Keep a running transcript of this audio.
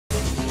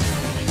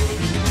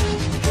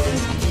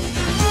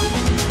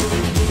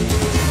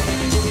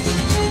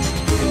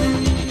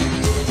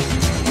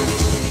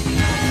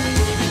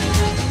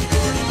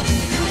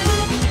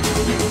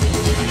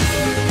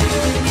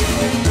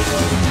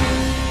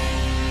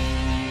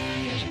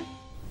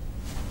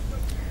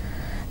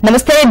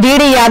నమస్తే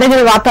డీడీ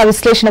యాదగిరి వార్తా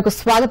విశ్లేషణకు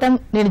స్వాగతం.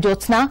 నేను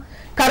జ్యోత్స్న.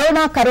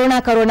 కరోనా కరోనా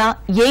కరోనా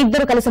ఏ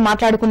ఇద్దరు కలిసి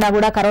మాట్లాడుకున్నా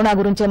కూడా కరోనా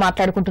గురించే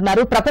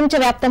మాట్లాడుకుంటున్నారు.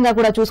 ప్రపంచవ్యాప్తంగా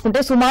కూడా చూసుకుంటే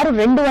సుమారు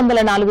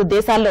 204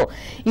 దేశాల్లో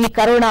ఈ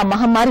కరోనా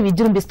మహమ్మారి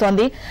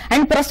విజృంభిస్తోంది.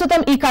 అండ్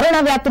ప్రస్తుతం ఈ కరోనా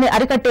వ్యాప్తిని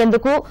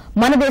అరికట్టేందుకు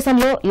మన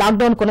దేశంలో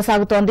లాక్డౌన్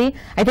కొనసాగుతోంది.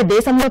 అయితే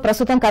దేశంలో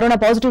ప్రస్తుతం కరోనా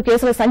పాజిటివ్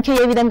కేసుల సంఖ్య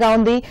ఏ విధంగా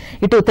ఉంది,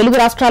 ఇటు తెలుగు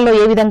రాష్ట్రాల్లో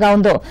ఏ విధంగా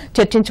ఉందో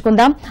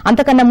చర్చించుకుందాం.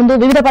 అంతకన్నా ముందు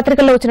వివిధ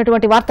పత్రికల్లో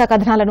వచ్చినటువంటి వార్తా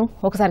కథనాలను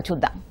ఒకసారి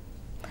చూద్దాం.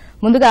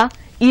 ముందుగా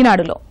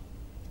ఈనాడులో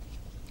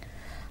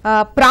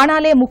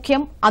ప్రాణాలే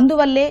ముఖ్యం,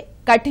 అందువల్లే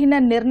కఠిన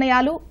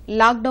నిర్ణయాలు,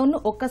 లాక్డౌన్ ను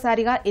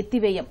ఒక్కసారిగా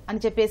ఎత్తివేయం అని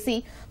చెప్పేసి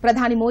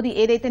ప్రధాని మోదీ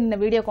ఏదైతే నిన్న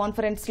వీడియో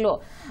కాన్ఫరెన్స్ లో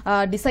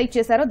డిసైడ్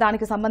చేశారో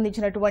దానికి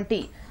సంబంధించినటువంటి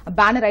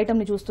బ్యానర్ ఐటమ్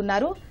ని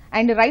చూస్తున్నారు.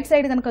 అండ్ రైట్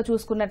సైడ్ కనుక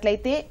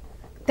చూసుకున్నట్లయితే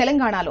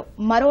తెలంగాణలో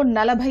మరో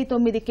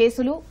 49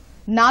 కేసులు,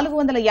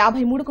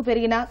 453కు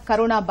పెరిగిన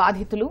కరోనా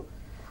బాధితులు,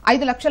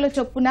 5 లక్షల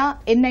చొప్పున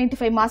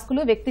N95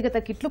 మాస్కులు, వ్యక్తిగత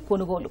కిట్లు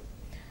కొనుగోలు.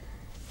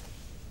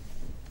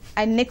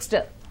 అండ్ నెక్స్ట్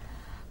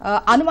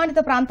అనుమానిత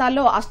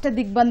ప్రాంతాల్లో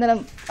అష్టదిగ్బంధనం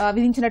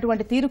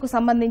విధించినటువంటి తీరుకు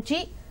సంబంధించి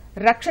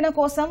రక్షణ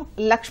కోసం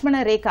లక్ష్మణ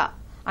రేఖ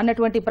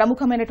అన్నటువంటి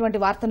ప్రముఖమైనటువంటి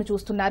వార్తను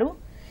చూస్తున్నారు.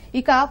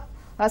 ఇక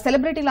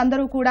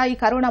సెలబ్రిటీలందరూ కూడా ఈ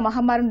కరోనా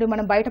మహమ్మారి నుండి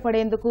మనం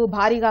బయటపడేందుకు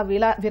భారీగా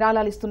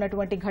విరాళాలు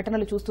ఇస్తున్నటువంటి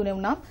ఘటనలు చూస్తూనే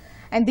ఉన్నాం.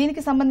 అండ్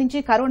దీనికి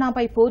సంబంధించి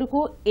కరోనాపై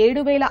పోరుకు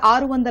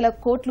 7,600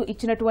 కోట్లు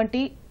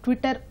ఇచ్చినటువంటి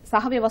ట్విట్టర్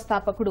సహ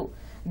వ్యవస్థాపకుడు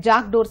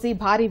జాక్ డోర్సీ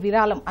భారీ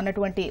విరాళం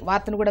అన్నటువంటి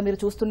వార్తను కూడా మీరు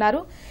చూస్తున్నారు.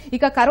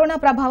 ఇక కరోనా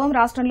ప్రభావం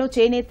రాష్ట్రంలో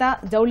చేనేత,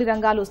 జౌళి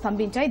రంగాలు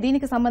స్తంభించాయి.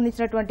 దీనికి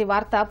సంబంధించినటువంటి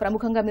వార్త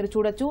ప్రముఖంగా మీరు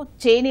చూడొచ్చు.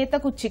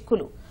 చేనేతకు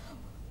చిక్కులు,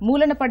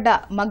 మూలన పడ్డ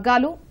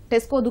మగ్గాలు,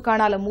 టెస్కో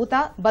దుకాణాల మూత,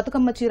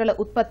 బతుకమ్మ చీరల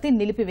ఉత్పత్తి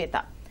నిలిపివేత.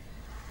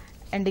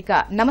 అండ్ ఇక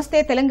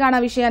నమస్తే తెలంగాణ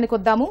విషయానికి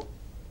వద్దాము.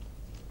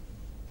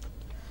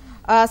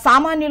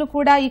 సామాన్యులు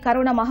కూడా ఈ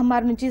కరోనా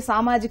మహమ్మారి నుంచి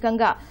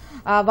సామాజికంగా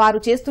వారు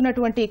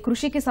చేస్తున్నటువంటి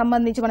కృషికి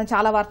సంబంధించి మనం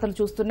చాలా వార్తలు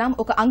చూస్తున్నాం.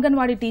 ఒక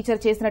అంగన్వాడీ టీచర్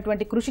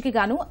చేసినటువంటి కృషికి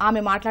గాను ఆమె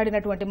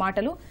మాట్లాడినటువంటి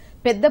మాటలు,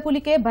 పెద్ద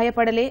పులికే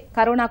భయపడలే,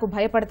 కరోనాకు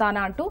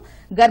భయపడతానా అంటూ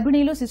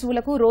గర్భిణీలు,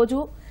 శిశువులకు రోజు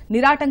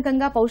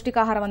నిరాటంకంగా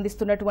పౌష్టికాహారం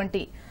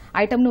అందిస్తున్నటువంటి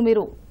ఐటమ్ను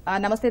మీరు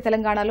నమస్తే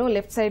తెలంగాణలో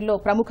లెఫ్ట్ సైడ్ లో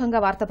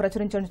ప్రముఖంగా వార్త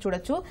ప్రచురించడం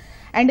చూడొచ్చు.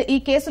 అండ్ ఈ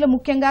కేసులో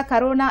ముఖ్యంగా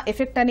కరోనా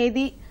ఎఫెక్ట్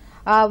అనేది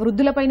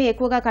వృద్ధులపైనే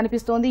ఎక్కువగా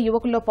కనిపిస్తోంది.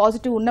 యువకుల్లో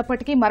పాజిటివ్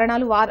ఉన్నప్పటికీ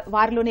మరణాలు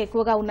వారిలోనే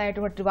ఎక్కువగా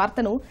ఉన్నటువంటి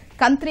వార్తను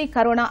కంత్రి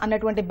కరోనా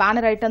అన్నటువంటి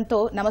బ్యానర్ ఐటంతో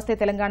నమస్తే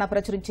తెలంగాణ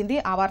ప్రచురించింది.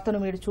 ఆ వార్తను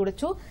మీరు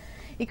చూడొచ్చు.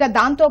 ఇక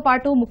దాంతో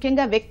పాటు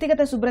ముఖ్యంగా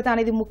వ్యక్తిగత శుభ్రత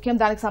అనేది ముఖ్యం.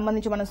 దానికి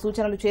సంబంధించి మనం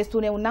సూచనలు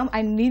చేస్తూనే ఉన్నాం.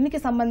 అండ్ దీనికి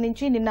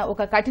సంబంధించి నిన్న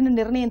ఒక కఠిన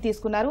నిర్ణయం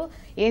తీసుకున్నారు.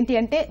 ఏంటి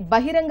అంటే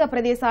బహిరంగ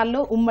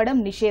ప్రదేశాల్లో ఉమ్మడం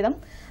నిషేధం.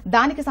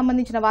 దానికి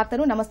సంబంధించిన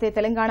వార్తను నమస్తే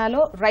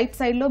తెలంగాణలో రైట్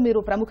సైడ్ లో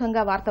మీరు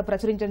ప్రముఖంగా వార్త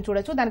ప్రచురించడం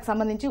చూడొచ్చు. దానికి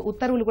సంబంధించి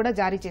ఉత్తర్వులు కూడా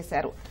జారీ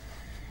చేశారు.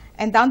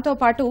 అండ్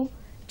దాంతోపాటు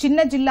చిన్న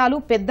జిల్లాలు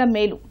పెద్ద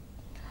మేలు,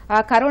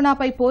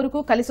 కరోనాపై పోరుకు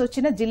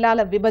కలిసొచ్చిన జిల్లాల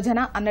విభజన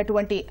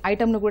అన్నటువంటి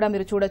ఐటమ్ను కూడా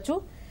మీరు చూడొచ్చు.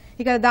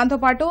 ఇక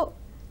దాంతోపాటు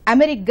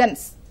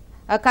అమెరికన్స్,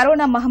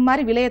 కరోనా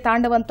మహమ్మారి విలయ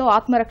తాండవంతో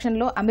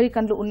ఆత్మరక్షణలో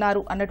అమెరికన్లు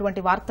ఉన్నారు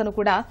అన్నటువంటి వార్తను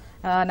కూడా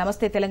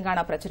నమస్తే తెలంగాణ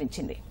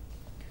ప్రచురించింది.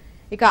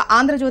 ఇక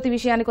ఆంధ్రజ్యోతి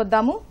విషయానికి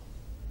వద్దాము.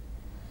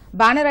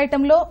 బ్యానర్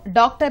ఐటంలో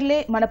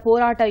డాక్టర్లే మన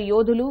పోరాట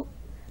యోధులు,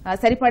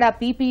 సరిపడా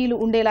పీపీఈలు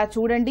ఉండేలా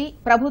చూడండి,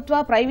 ప్రభుత్వ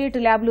ప్రైవేటు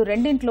ల్యాబ్లు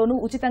రెండింట్లోనూ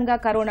ఉచితంగా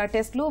కరోనా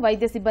టెస్టులు,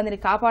 వైద్య సిబ్బందిని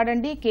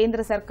కాపాడండి, కేంద్ర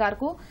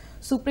సర్కార్కు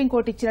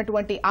సుప్రీంకోర్టు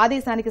ఇచ్చినటువంటి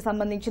ఆదేశానికి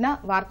సంబంధించిన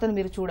వార్తను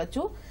మీరు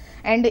చూడొచ్చు.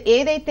 అండ్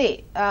ఏదైతే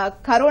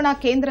కరోనా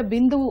కేంద్ర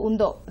బిందువు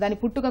ఉందో, దాని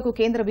పుట్టుకకు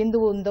కేంద్ర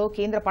బిందువు ఉందో,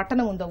 కేంద్ర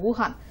పట్టణం ఉందో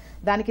వుహాన్,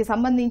 దానికి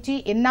సంబంధించి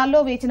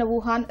ఎన్నాళ్ళో వేచిన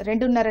వుహాన్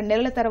 2.5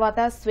 నెలల తర్వాత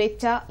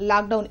స్వేచ్ఛ,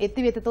 లాక్డౌన్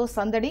ఎత్తివేతతో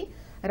సందడి,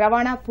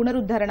 రవాణా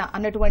పునరుద్దరణ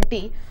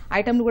అన్నటువంటి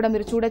ఐటమ్ను కూడా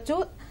మీరు చూడొచ్చు.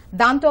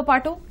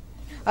 దాంతోపాటు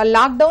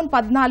లాక్డౌన్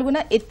 14న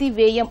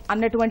ఎత్తివేయం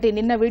అన్నటువంటి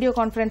నిన్న వీడియో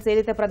కాన్ఫరెన్స్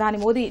ఏదైతే ప్రధాని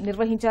మోదీ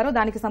నిర్వహించారో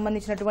దానికి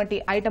సంబంధించినటువంటి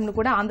ఐటమ్ను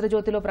కూడా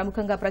ఆంధ్రజ్యోతిలో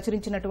ప్రముఖంగా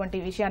ప్రచురించినటువంటి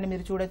విషయాన్ని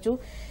మీరు చూడొచ్చు.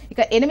 ఇక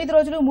 8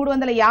 రోజులు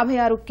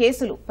 356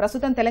 కేసులు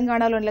ప్రస్తుతం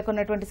తెలంగాణలో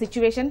నెలకొన్నటువంటి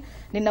సిచ్యువేషన్.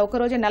 నిన్న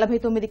ఒక్కరోజే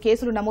 49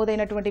 కేసులు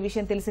నమోదైనటువంటి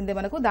విషయం తెలిసిందే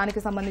మనకు.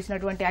 దానికి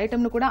సంబంధించినటువంటి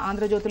ఐటమ్ను కూడా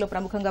ఆంధ్రజ్యోతిలో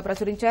ప్రముఖంగా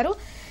ప్రచురించారు.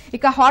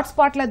 ఇక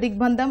హాట్స్పాట్ల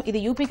దిగ్బంధం, ఇది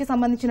యూపీకి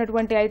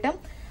సంబంధించినటువంటి ఐటమ్.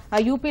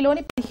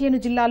 యూపీలోని 15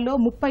 జిల్లాల్లో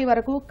 30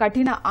 వరకు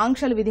కఠిన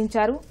ఆంక్షలు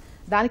విధించారు.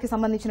 దానికి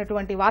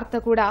సంబంధించినటువంటి వార్త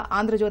కూడా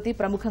ఆంధ్రజ్యోతి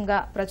ప్రముఖంగా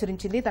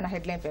ప్రచురించింది తన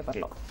హెడ్లైన్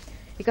పేపర్లో.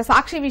 ఇక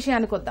సాక్షి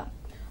విషయానికి వద్దాం.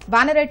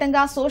 బ్యానర్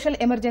ఐటంగా సోషల్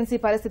ఎమర్జెన్సీ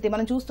పరిస్థితి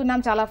మనం చూస్తున్నాం.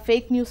 చాలా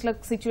ఫేక్ న్యూస్ల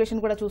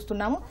సిచ్యువేషన్ కూడా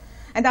చూస్తున్నాము.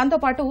 అండ్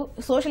దాంతోపాటు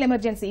సోషల్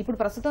ఎమర్జెన్సీ ఇప్పుడు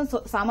ప్రస్తుతం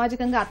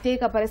సామాజికంగా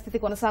అత్యయిక పరిస్థితి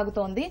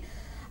కొనసాగుతోంది.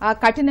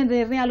 కఠిన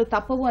నిర్ణయాలు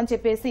తప్పవు అని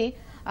చెప్పేసి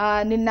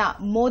నిన్న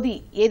మోదీ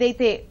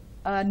ఏదైతే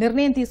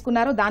నిర్ణయం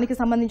తీసుకున్నారో దానికి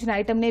సంబంధించిన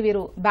ఐటమ్నే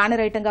వీరు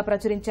బ్యానర్ ఐటంగా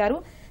ప్రచురించారు.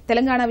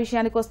 తెలంగాణ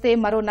విషయానికి వస్తే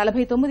మరో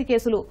 49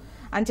 కేసులు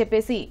అని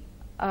చెప్పేసి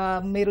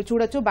మీరు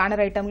చూడొచ్చు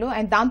బ్యానర్ ఐటంలో.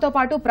 అండ్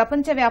దాంతోపాటు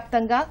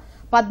ప్రపంచవ్యాప్తంగా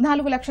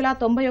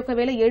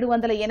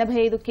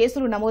 14,91,785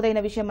 కేసులు నమోదైన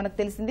విషయం మనకు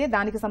తెలిసిందే.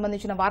 దానికి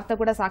సంబంధించిన వార్త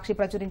కూడా సాక్షి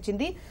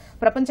ప్రచురించింది.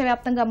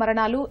 ప్రపంచవ్యాప్తంగా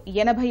మరణాలు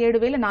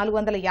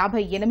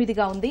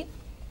 87,458గా ఉంది.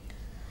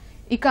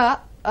 ఇక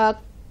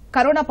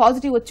కరోనా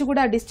పాజిటివ్ వచ్చి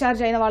కూడా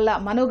డిశ్చార్జ్ అయిన వాళ్ళ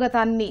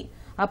మనోగతాన్ని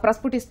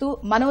ప్రస్ఫుటిస్తూ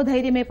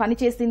మనోధైర్యమే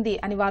పనిచేసింది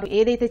అని వారు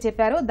ఏదైతే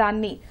చెప్పారో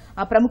దాన్ని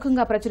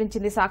ప్రముఖంగా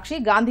ప్రచురించింది సాక్షి.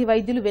 గాంధీ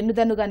వైద్యులు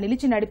వెన్నుదన్నుగా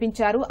నిలిచి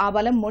నడిపించారు, ఆ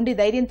బలం మొండి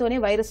ధైర్యంతోనే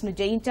వైరస్ ను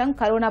జయించాం,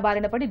 కరోనా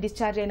బారిన పడి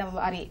డిశ్చార్జ్ అయిన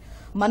వారి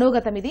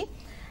మనోగతం ఇది.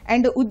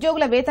 అండ్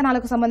ఉద్యోగుల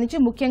వేతనాలకు సంబంధించి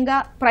ముఖ్యంగా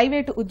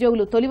ప్రైవేటు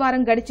ఉద్యోగులు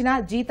తొలివారం గడిచినా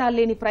జీతాలు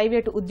లేని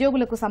ప్రైవేటు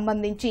ఉద్యోగులకు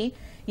సంబంధించి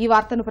ఈ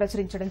వార్తను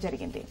ప్రచురించడం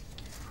జరిగింది.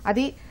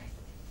 అది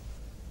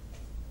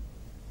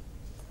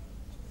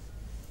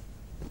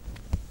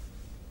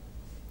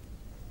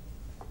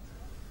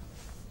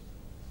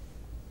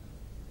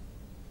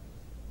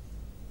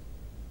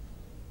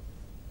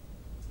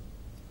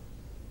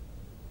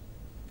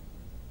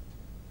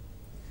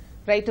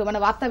రైట్. మన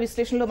వార్తా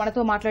విశ్లేషణలో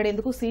మనతో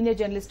మాట్లాడేందుకు సీనియర్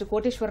జర్నలిస్ట్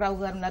కోటేశ్వరరావు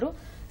గారు ఉన్నారు.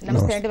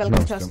 నమస్తే అండి,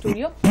 వెల్కమ్ టు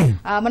స్టూడియో.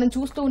 మనం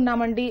చూస్తూ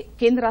ఉన్నామండి,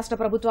 కేంద్ర రాష్ట్ర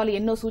ప్రభుత్వాలు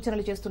ఎన్నో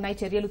సూచనలు చేస్తున్నాయి,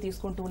 చర్యలు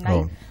తీసుకుంటూ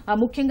ఉన్నాయి.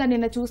 ముఖ్యంగా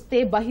నిన్న చూస్తే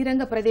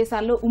బహిరంగ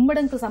ప్రదేశాల్లో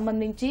ఉమ్మడంకు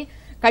సంబంధించి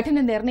కఠిన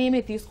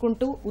నిర్ణయమే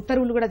తీసుకుంటూ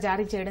ఉత్తర్వులు కూడా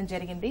జారీ చేయడం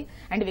జరిగింది.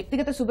 అండ్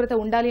వ్యక్తిగత శుభ్రత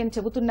ఉండాలి అని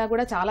చెబుతున్నా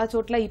కూడా చాలా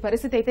చోట్ల ఈ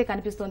పరిస్థితి అయితే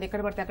కనిపిస్తోంది.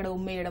 ఎక్కడ పడితే అక్కడ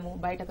ఉమ్మేయడము,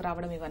 బయటకు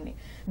రావడం, ఇవన్నీ.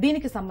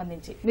 దీనికి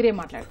సంబంధించి మీరేం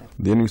మాట్లాడతారు?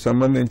 దీనికి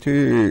సంబంధించి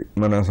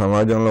మన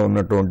సమాజంలో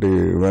ఉన్నటువంటి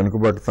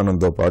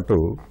వెనుకబడితనంతో పాటు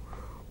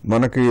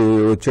మనకి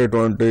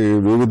వచ్చేటువంటి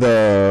వివిధ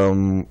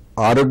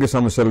ఆరోగ్య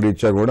సమస్యల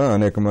రీత్యా కూడా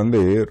అనేక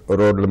మంది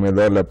రోడ్ల మీద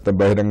లేకపోతే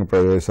బహిరంగ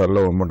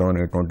ప్రదేశాల్లో ఉమ్మటం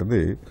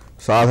అనేటువంటిది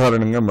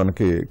సాధారణంగా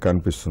మనకి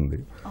కనిపిస్తుంది.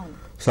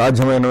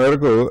 సాధ్యమైన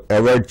వరకు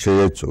అవాయిడ్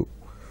చేయొచ్చు.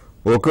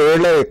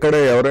 ఒకవేళ ఎక్కడ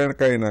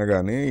ఎవరికైనా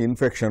కానీ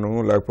ఇన్ఫెక్షన్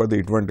లేకపోతే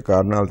ఇటువంటి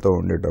కారణాలతో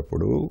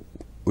ఉండేటప్పుడు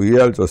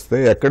ఉయ్యాల్సి వస్తే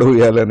ఎక్కడ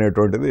ఉయ్యాలి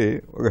అనేటువంటిది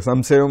ఒక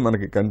సంశయం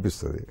మనకి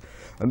కనిపిస్తుంది.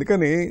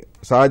 అందుకని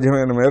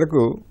సాధ్యమైన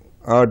మేరకు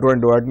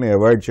అటువంటి వాటిని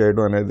అవాయిడ్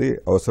చేయడం అనేది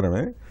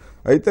అవసరమే.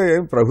 అయితే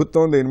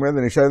ప్రభుత్వం దీని మీద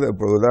నిషేధం,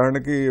 ఇప్పుడు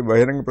ఉదాహరణకి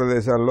బహిరంగ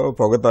ప్రదేశాల్లో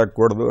పొగ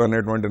తాకూడదు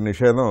అనేటువంటి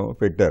నిషేధం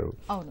పెట్టారు.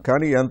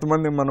 కానీ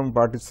ఎంతమంది మనం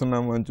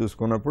పాటిస్తున్నాము అని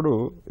చూసుకున్నప్పుడు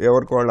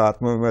ఎవరికి వాళ్ళు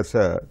ఆత్మవిమర్శ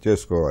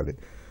చేసుకోవాలి.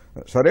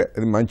 సరే,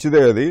 అది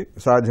మంచిదే, అది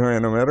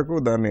సాధ్యమైన మేరకు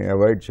దాన్ని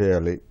అవాయిడ్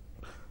చేయాలి.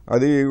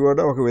 అది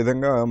కూడా ఒక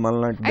విధంగా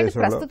మనలాంటి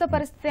దేశంలో ప్రస్తుత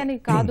పరిస్థితి అని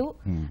కాదు,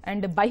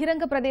 అండ్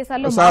బహిరంగ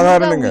ప్రదేశాల్లో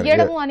సాధారణంగా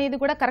అనేది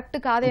కూడా కరెక్ట్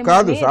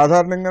కాదు,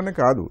 సాధారణంగానే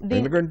కాదు.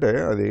 ఎందుకంటే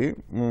అది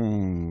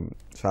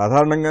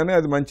సాధారణంగానే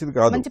అది మంచిది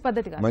కాదు,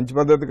 మంచి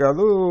పద్ధతి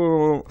కాదు.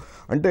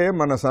 అంటే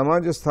మన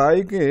సమాజ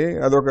స్థాయికి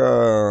అదొక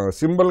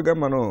సింబల్గా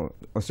మనం,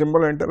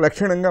 సింబల్ అంటే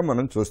లక్షణంగా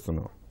మనం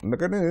చూస్తున్నాం.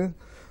 అందుకని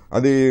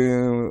అది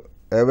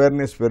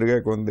అవేర్నెస్ పెరిగే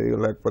కొంది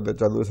లేకపోతే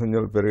చదువు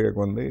సంఖ్యలు పెరిగే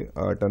కొంది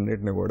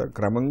వాటన్నిటిని కూడా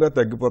క్రమంగా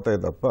తగ్గిపోతాయి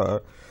తప్ప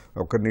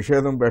ఒక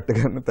నిషేధం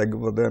పెట్టగానే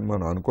తగ్గిపోతాయని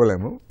మనం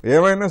అనుకోలేము.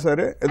 ఏమైనా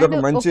సరే ఇదొక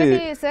మంచి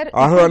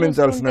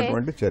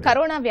ఆహ్వానించాల్సినటువంటి చర్య.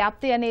 కరోనా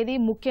వ్యాప్తి అనేది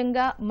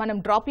ముఖ్యంగా మనం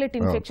డ్రాప్లెట్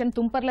ఇన్ఫెక్షన్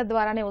తుంపర్ల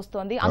ద్వారానే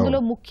వస్తోంది.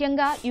 అందులో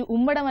ముఖ్యంగా ఈ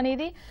ఉమ్మడం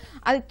అనేది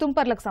అది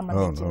తుంపర్లకు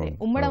సంబంధించింది.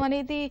 ఉమ్మడం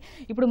అనేది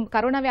ఇప్పుడు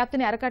కరోనా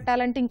వ్యాప్తిని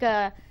అరకట్టాలంటే ఇంకా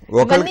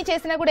ఇవన్నీ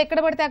చేసినా కూడా ఎక్కడ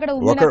పడితే అక్కడ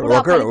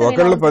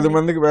ఒకళ్ళు 10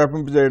 మందికి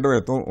వ్యాపింపు చేయడం,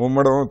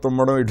 ఉమ్మడం,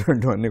 తుమ్మడం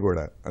ఇటువంటివన్నీ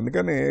కూడా.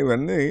 అందుకని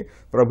ఇవన్నీ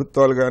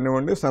ప్రభుత్వాలు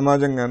కానివ్వండి,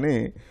 సమాజం కానీ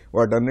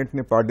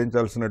వాటన్నిటిని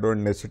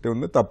పాటించాల్సినటువంటి నెసిటీ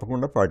ఉంది,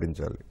 తప్పకుండా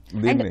పాటించాలి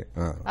దీన్ని.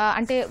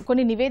 అంటే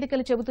కొన్ని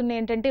నివేదికలు చెబుతున్నాయి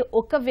ఏంటంటే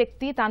ఒక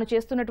వ్యక్తి తాను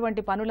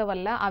చేస్తున్నటువంటి పనుల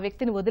వల్ల ఆ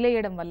వ్యక్తిని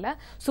వదిలేయడం వల్ల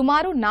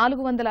సుమారు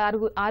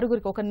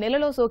 406 ఒక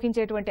నెలలో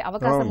సోకించేటువంటి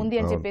అవకాశం ఉంది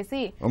అని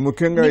చెప్పేసి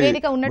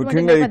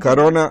ముఖ్యంగా ఈ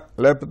కరోనా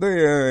లేకపోతే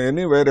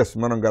ఎనీ వైరస్,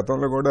 మనం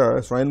గతంలో కూడా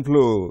స్వైన్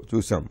ఫ్లూ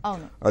చూసాం.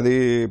 అది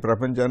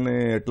ప్రపంచాన్ని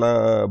ఎట్లా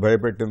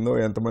భయపెట్టిందో,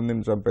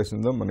 ఎంతమందిని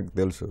చంపేసిందో మనకు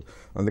తెలుసు.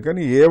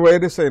 అందుకని ఏ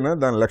వైరస్ అయినా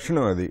దాని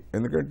లక్షణం అది.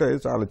 ఎందుకంటే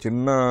చాలా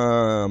చిన్న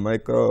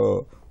మైక్రో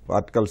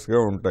పార్టికల్స్గా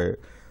ఉంటాయి,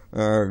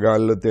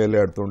 గాల్లో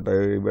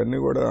తేలియాడుతుంటాయి. ఇవన్నీ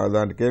కూడా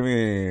దానికేమీ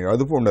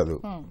అదుపు ఉండదు,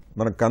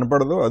 మనకు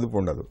కనపడదు, అదుపు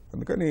ఉండదు.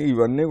 అందుకని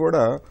ఇవన్నీ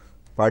కూడా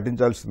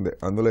పాటించాల్సిందే,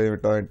 అందులో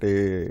ఏమిటంటే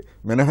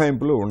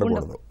మినహాయింపులు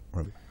ఉండకూడదు.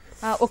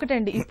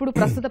 ఒకటండి, ఇప్పుడు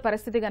ప్రస్తుత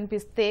పరిస్థితి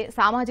కనిపిస్తే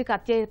సామాజిక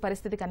అత్యయ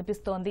పరిస్థితి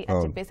కనిపిస్తోంది అని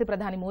చెప్పేసి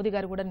ప్రధాని మోదీ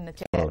గారు కూడా నిన్న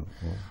చెప్పారు.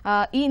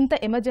 ఈ ఇంత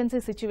ఎమర్జెన్సీ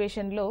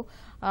సిచ్యువేషన్ లో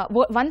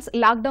వన్స్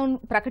లాక్డౌన్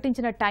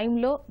ప్రకటించిన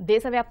టైంలో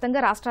దేశవ్యాప్తంగా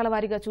రాష్ట్రాల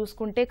వారీగా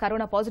చూసుకుంటే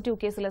కరోనా పాజిటివ్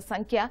కేసుల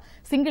సంఖ్య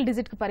సింగిల్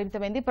డిజిట్ కు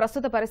పరిమితమైంది.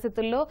 ప్రస్తుత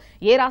పరిస్థితుల్లో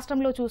ఏ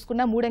రాష్ట్రంలో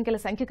చూసుకున్నా 3 అంకెల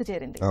సంఖ్యకు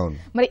చేరింది.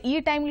 మరి ఈ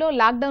టైంలో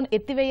లాక్డౌన్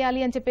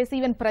ఎత్తివేయాలి అని చెప్పేసి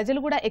ఈవెన్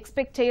ప్రజలు కూడా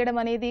ఎక్స్పెక్ట్ చేయడం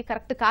అనేది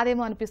కరెక్ట్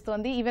కాదేమో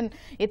అనిపిస్తోంది. ఈవెన్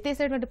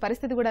ఎత్తేసేటువంటి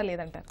పరిస్థితి కూడా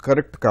లేదంటారు.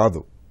 కరెక్ట్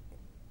కాదు,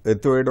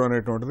 ఎత్తివేయడం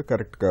అనేటువంటిది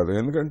కరెక్ట్ కాదు.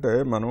 ఎందుకంటే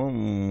మనం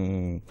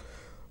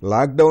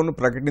లాక్డౌన్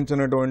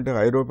ప్రకటించినటువంటి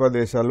ఐరోపా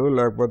దేశాలు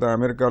లేకపోతే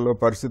అమెరికాలో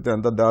పరిస్థితి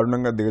ఎంత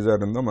దారుణంగా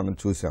దిగజారిందో మనం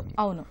చూసాం.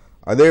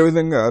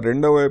 అదేవిధంగా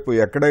రెండో వైపు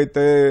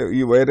ఎక్కడైతే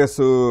ఈ వైరస్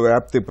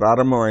వ్యాప్తి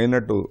ప్రారంభం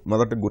అయినట్టు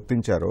మొదట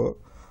గుర్తించారో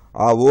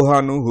ఆ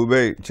వుహాన్,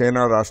 హుబై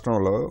చైనా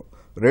రాష్ట్రంలో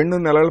 2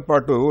 నెలల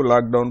పాటు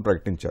లాక్డౌన్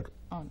ప్రకటించారు.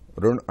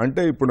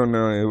 అంటే ఇప్పుడు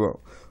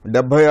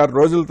 76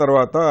 రోజుల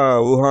తర్వాత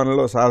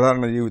వుహాన్లో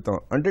సాధారణ జీవితం,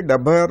 అంటే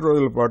 76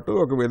 రోజుల పాటు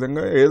ఒక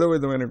విధంగా ఏదో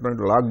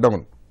విధమైనటువంటి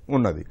లాక్డౌన్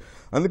ఉన్నది.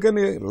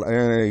 అందుకని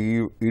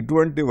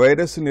ఇటువంటి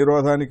వైరస్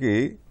నిరోధానికి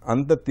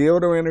అంత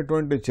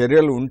తీవ్రమైనటువంటి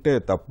చర్యలు ఉంటే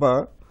తప్ప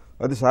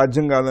అది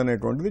సాధ్యం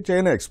కాదనేటువంటిది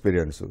చైనా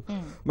ఎక్స్పీరియన్స్.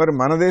 మరి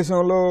మన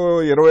దేశంలో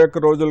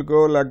 21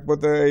 రోజులకో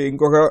లేకపోతే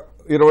ఇంకొక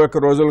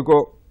 21 రోజులకో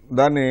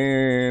దాన్ని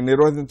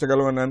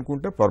నిర్వహించగలమని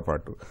అనుకుంటే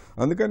పొరపాటు.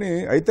 అందుకని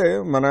అయితే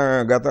మన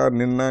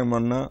నిన్న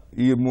మొన్న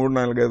ఈ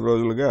 3-4-5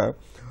 రోజులుగా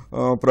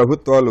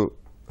ప్రభుత్వాలు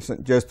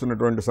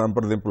చేస్తున్నటువంటి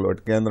సంప్రదింపులు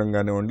కేంద్రం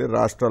కానివ్వండి,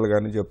 రాష్ట్రాలు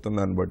కానీ చెప్తున్న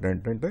దాన్ని బట్టి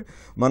ఏంటంటే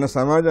మన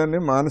సమాజాన్ని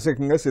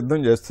మానసికంగా సిద్ధం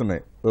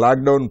చేస్తున్నాయి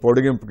లాక్డౌన్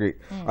పొడిగింపుకి.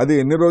 అది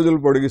ఎన్ని రోజులు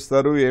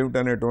పొడిగిస్తారు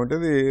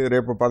ఏమిటనేటువంటిది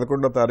రేపు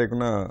 11వ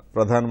తారీఖున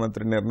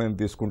ప్రధానమంత్రి నిర్ణయం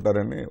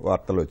తీసుకుంటారని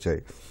వార్తలు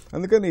వచ్చాయి.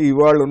 అందుకని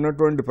ఇవాళ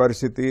ఉన్నటువంటి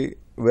పరిస్థితి,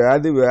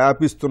 వ్యాధి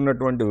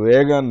వ్యాపిస్తున్నటువంటి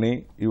వేగాన్ని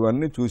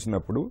ఇవన్నీ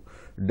చూసినప్పుడు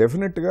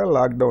డెఫినెట్గా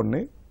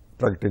లాక్డౌన్ని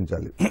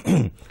ప్రకటించాలి.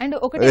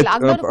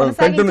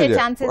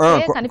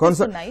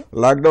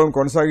 లాక్డౌన్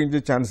కొనసాగించే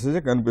ఛాన్సెస్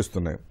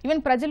కనిపిస్తున్నాయి.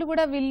 ఈవెన్ ప్రజలు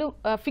కూడా వీళ్ళు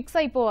ఫిక్స్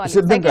అయిపోవాలి,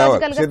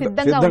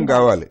 సిద్ధం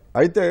కావాలి.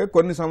 అయితే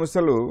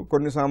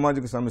కొన్ని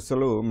సామాజిక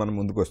సమస్యలు మన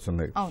ముందుకు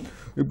వస్తున్నాయి.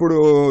 ఇప్పుడు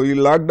ఈ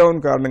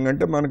లాక్డౌన్ కారణంగా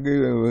అంటే మనకి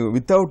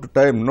వితౌట్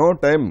టైం, నో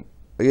టైం,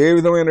 ఏ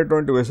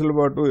విధమైనటువంటి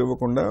వెసులుబాటు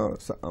ఇవ్వకుండా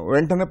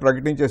వెంటనే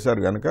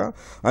ప్రకటించేశారు కనుక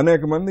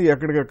అనేక మంది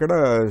ఎక్కడికక్కడ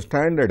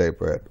స్టాండర్డ్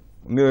అయిపోయారు,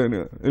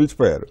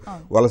 నిలిచిపోయారు.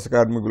 వలస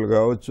కార్మికులు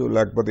కావచ్చు,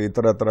 లేకపోతే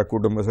ఇతరత్ర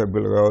కుటుంబ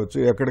సభ్యులు కావచ్చు,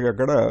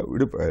 ఎక్కడికక్కడ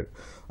విడిపోయారు.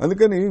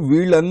 అందుకని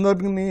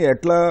వీళ్ళందరినీ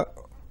ఎట్లా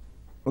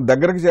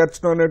దగ్గరకు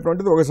చేర్చడం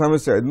అనేటువంటిది ఒక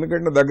సమస్య.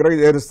 ఎందుకంటే దగ్గరకు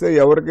చేరిస్తే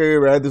ఎవరికి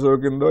వ్యాధి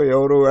సోకిందో,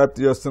 ఎవరు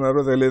వ్యాప్తి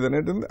చేస్తున్నారో తెలియదు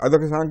అనేటువంటి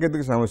అదొక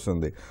సాంకేతిక సమస్య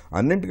ఉంది.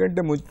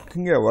 అన్నింటికంటే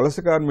ముఖ్యంగా వలస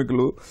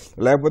కార్మికులు,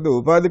 లేకపోతే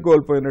ఉపాధి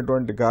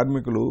కోల్పోయినటువంటి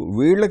కార్మికులు,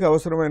 వీళ్ళకి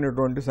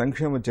అవసరమైనటువంటి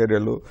సంక్షేమ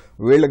చర్యలు,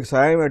 వీళ్ళకి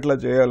సాయం ఎట్లా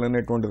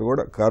చేయాలనేటువంటిది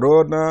కూడా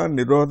కరోనా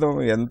నిరోధం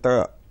ఎంత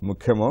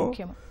ముఖ్యమో,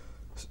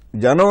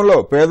 జనంలో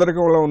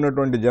పేదరికంలో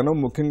ఉన్నటువంటి జనం,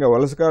 ముఖ్యంగా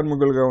వలస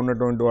కార్మికులుగా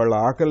ఉన్నటువంటి వాళ్ళ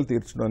ఆకలి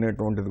తీర్చడం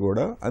అనేటువంటిది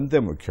కూడా అంతే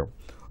ముఖ్యం.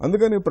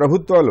 అందుకని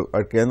ప్రభుత్వాలు,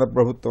 కేంద్ర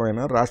ప్రభుత్వం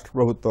అయినా రాష్ట్ర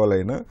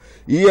ప్రభుత్వాలైనా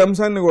ఈ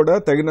అంశాన్ని కూడా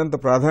తగినంత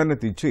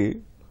ప్రాధాన్యత ఇచ్చి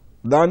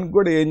దానికి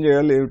కూడా ఏం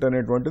చేయాలి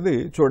ఏమిటనేటువంటిది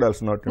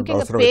చూడాల్సినటువంటి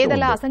అవసరం.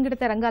 పేదల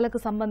అసంఘటిత రంగాలకు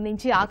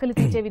సంబంధించి ఆకలి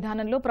తీర్చే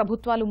విధానంలో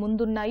ప్రభుత్వాలు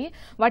ముందున్నాయి,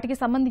 వాటికి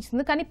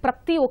సంబంధించింది. కానీ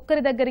ప్రతి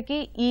ఒక్కరి దగ్గరికి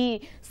ఈ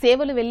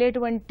సేవలు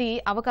వెళ్లేటువంటి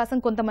అవకాశం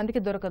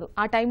కొంతమందికి దొరకదు.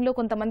 ఆ టైంలో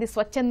కొంతమంది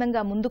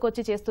స్వచ్ఛందంగా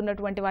ముందుకొచ్చి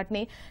చేస్తున్నటువంటి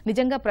వాటిని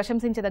నిజంగా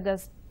ప్రశంసించదగ్గ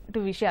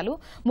విషయాలు.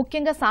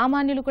 ముఖ్యంగా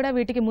సామాన్యులు కూడా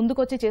వీటికి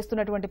ముందుకొచ్చి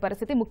చేస్తున్నటువంటి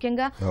పరిస్థితి.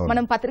 ముఖ్యంగా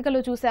మనం పత్రికలో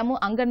చూసాము,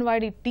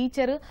 అంగన్వాడీ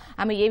టీచర్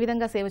ఆమె ఏ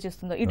విధంగా సేవ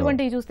చేస్తుందో.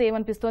 ఇటువంటివి చూస్తే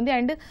ఏమనిపిస్తోంది?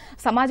 అండ్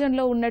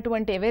సమాజంలో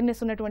ఉన్నటువంటి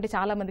అవేర్నెస్ ఉన్నటువంటి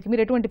చాలా మందికి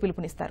మీరు ఎటువంటి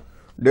పిలుపునిస్తారు?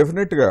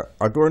 డెఫినెట్ గా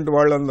అటువంటి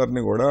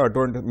వాళ్ళందరినీ కూడా,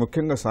 అటువంటి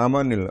ముఖ్యంగా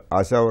సామాన్యులు,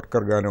 ఆశా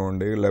వర్కర్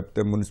కానివ్వండి,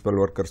 లేకపోతే మున్సిపల్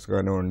వర్కర్స్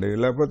కానివ్వండి,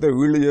 లేకపోతే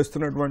వీళ్ళు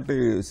చేస్తున్నటువంటి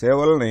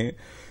సేవల్ని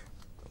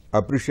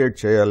అప్రిషియేట్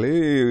చేయాలి,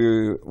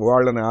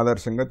 వాళ్ళని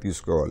ఆదర్శంగా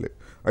తీసుకోవాలి.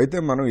 అయితే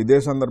మనం ఇదే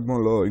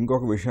సందర్భంలో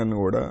ఇంకొక విషయాన్ని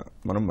కూడా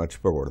మనం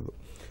మర్చిపోకూడదు.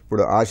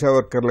 ఇప్పుడు ఆశా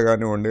వర్కర్లు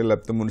కానివ్వండి,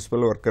 లేకపోతే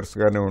మున్సిపల్ వర్కర్స్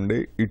కానివ్వండి,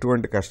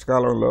 ఇటువంటి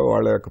కష్టకాలంలో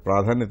వాళ్ళ యొక్క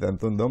ప్రాధాన్యత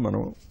ఎంత ఉందో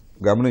మనం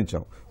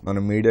గమనించాం. మన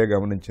మీడియా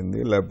గమనించింది,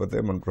 లేకపోతే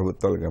మన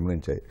ప్రభుత్వాలు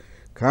గమనించాయి.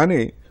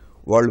 కానీ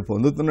వాళ్ళు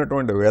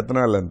పొందుతున్నటువంటి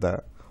వేతనాలు ఎంత,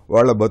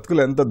 వాళ్ళ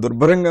బతుకులు ఎంత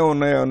దుర్భరంగా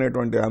ఉన్నాయో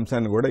అనేటువంటి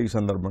అంశాన్ని కూడా ఈ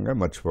సందర్భంగా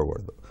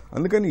మర్చిపోకూడదు.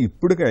 అందుకని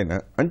ఇప్పటికైనా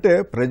అంటే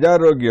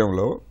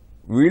ప్రజారోగ్యంలో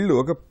వీళ్ళు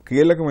ఒక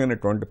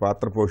కీలకమైనటువంటి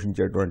పాత్ర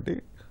పోషించేటువంటి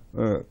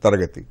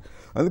తరగతి.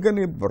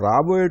 అందుకని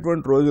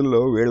రాబోయేటువంటి రోజుల్లో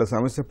వీళ్ళ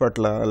సమస్య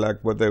పట్ల,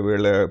 లేకపోతే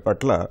వీళ్ళ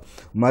పట్ల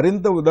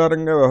మరింత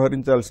ఉదారంగా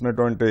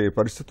వ్యవహరించాల్సినటువంటి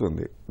పరిస్థితి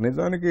ఉంది.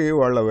 నిజానికి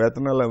వాళ్ళ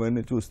వేతనాలు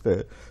అవన్నీ చూస్తే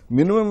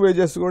మినిమం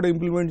వేజెస్ కూడా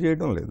ఇంప్లిమెంట్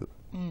చేయడం లేదు.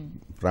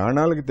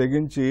 ప్రాణాలకు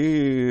తెగించి,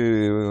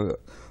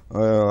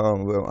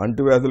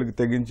 అంటువ్యాధులకు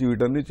తెగించి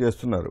వీటన్నీ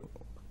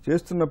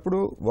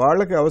చేస్తున్నప్పుడు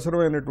వాళ్ళకి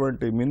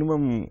అవసరమైనటువంటి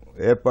మినిమం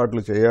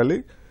ఏర్పాట్లు చేయాలి.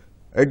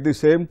 అట్ ది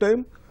సేమ్ టైం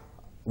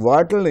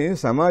వాటిని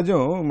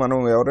సమాజం, మనం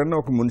ఎవరైనా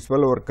ఒక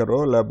మున్సిపల్ వర్కరో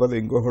లేకపోతే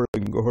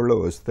ఇంకోహళ్ళు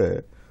వస్తే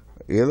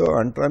ఏదో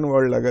అంటరాని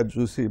వాళ్ళలాగా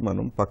చూసి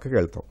మనం పక్కకి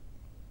వెళ్తాం.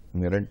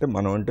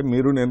 మనం అంటే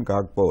మీరు నేను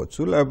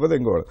కాకపోవచ్చు, లేకపోతే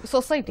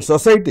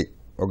సొసైటీ,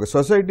 ఒక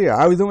సొసైటీ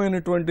ఆ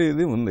విధమైనటువంటి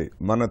ఇది ఉంది.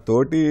 మన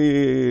తోటి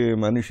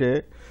మనిషే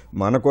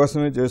మన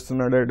కోసమే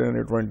చేస్తున్నాడు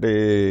అనేటువంటి,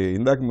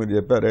 ఇందాక మీరు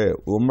చెప్పారే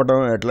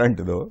ఉమ్మటం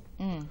ఎట్లాంటిదో,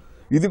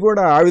 ఇది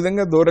కూడా ఆ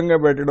విధంగా దూరంగా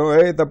పెట్టడం,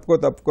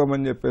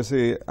 తప్పుకోమని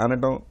చెప్పేసి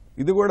అనటం,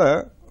 ఇది కూడా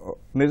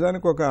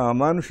నిజానికి ఒక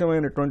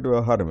అమానుషమైనటువంటి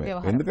వ్యవహారమే.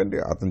 ఎందుకంటే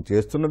అతను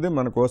చేస్తున్నదే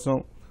మన కోసం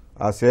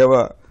ఆ సేవ.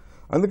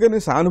 అందుకని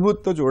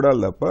సానుభూతితో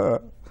చూడాలి తప్ప,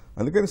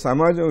 అందుకని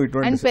సమాజం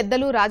ఇటువంటి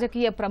పెద్దలు,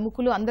 రాజకీయ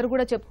ప్రముఖులు అందరూ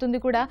కూడా చెప్తుంది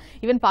కూడా,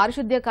 ఈవెన్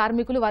పారిశుద్ధ్య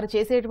కార్మికులు వారు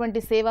చేసేటువంటి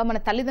సేవ మన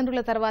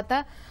తల్లిదండ్రుల తర్వాత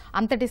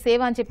అంతటి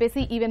సేవ అని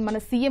చెప్పేసి ఈవెన్ మన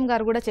సీఎం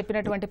గారు కూడా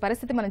చెప్పినటువంటి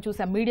పరిస్థితి మనం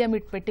చూసాం మీడియా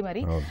మీట్ పెట్టి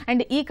మరి.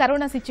 అండ్ ఈ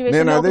కరోనా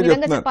సిచ్యువేషన్ ఒక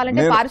విధంగా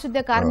చెప్పాలంటే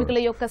పారిశుద్ధ్య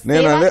కార్మికుల యొక్క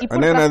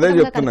నేను అదే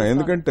చెప్తున్నా.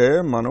 ఎందుకంటే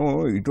మనం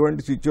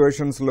ఇటువంటి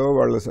సిచ్యువేషన్స్ లో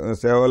వాళ్ళ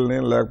సేవల్ని,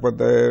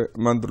 లేకపోతే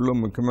మంత్రులు,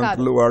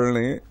 ముఖ్యమంత్రులు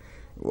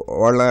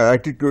వాళ్ళ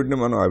యాటిట్యూడ్ ని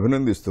మనం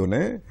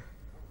అభినందిస్తూనే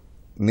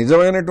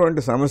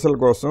నిజమైనటువంటి సమస్యల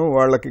కోసం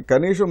వాళ్ళకి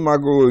కనీసం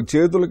మాకు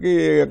చేతులకి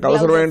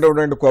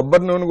అవసరమైనటువంటి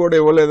కొబ్బరి నూనె కూడా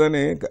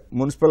ఇవ్వలేదని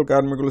మున్సిపల్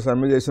కార్మికులు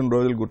సమ్మె చేసిన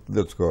రోజులు గుర్తు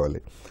తెచ్చుకోవాలి.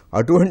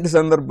 అటువంటి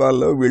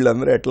సందర్భాల్లో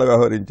వీళ్ళందరూ ఎట్లా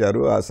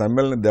వ్యవహరించారు, ఆ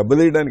సమ్మెల్ని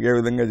దెబ్బతీయడానికి ఏ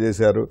విధంగా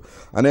చేశారు.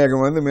 అనేక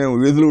మంది మేము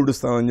వీధులు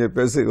ఊడుస్తామని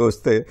చెప్పేసి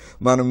వస్తే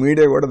మన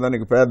మీడియా కూడా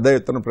దానికి పెద్ద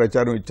ఎత్తున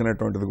ప్రచారం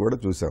ఇచ్చినటువంటిది కూడా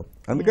చూసాం.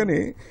 అందుకని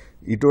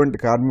ఇటువంటి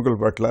కార్మికుల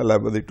పట్ల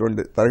లేకపోతే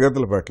ఇటువంటి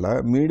తరగతుల పట్ల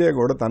మీడియా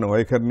కూడా తన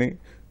వైఖరిని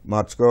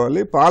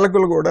మార్చుకోవాలి.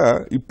 పాలకులు కూడా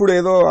ఇప్పుడు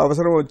ఏదో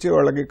అవసరం వచ్చి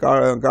వాళ్ళకి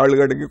కాళ్ళు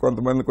గడికి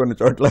కొంతమంది కొన్ని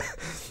చోట్ల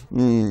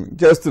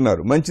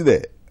చేస్తున్నారు, మంచిదే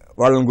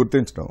వాళ్ళని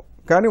గుర్తించడం,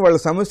 కానీ వాళ్ళ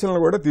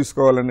సమస్యలను కూడా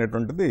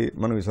తీసుకోవాలనేటువంటిది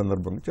మనం ఈ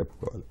సందర్భంగా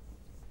చెప్పుకోవాలి.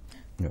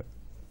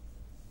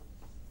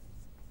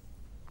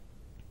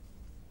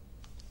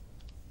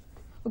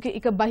 ఓకే,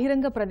 ఇక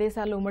బహిరంగ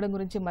ప్రదేశాల్లో ఉమ్మడం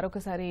గురించి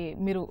మరొకసారి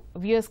మీరు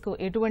వ్యూయర్స్ కు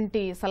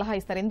ఎటువంటి సలహా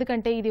ఇస్తారు?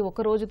 ఎందుకంటే ఇది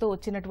ఒక రోజుతో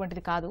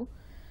వచ్చినటువంటిది కాదు.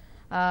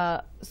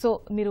 సో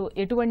మీరు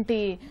ఎటువంటి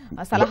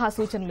సలహా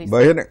సూచనలు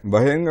ఇస్తారు?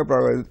 బహిరంగ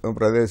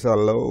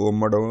ప్రదేశాల్లో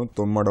ఉమ్మడం,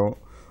 తుమ్మడం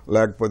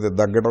లేకపోతే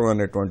దగ్గడం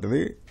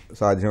అనేటువంటిది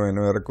సాధ్యమైన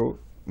వరకు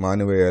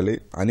మానివేయాలి,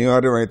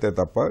 అనివార్యమైతే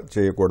తప్ప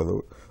చేయకూడదు.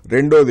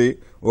 రెండోది,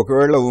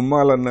 ఒకవేళ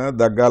ఉమ్మాలన్నా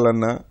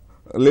దగ్గాలన్నా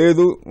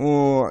లేదు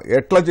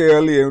ఎట్లా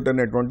చేయాలి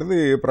ఏమిటనేటువంటిది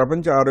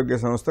ప్రపంచ ఆరోగ్య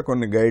సంస్థ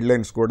కొన్ని గైడ్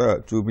లైన్స్ కూడా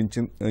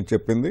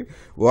చెప్పింది.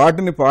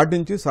 వాటిని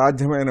పాటించి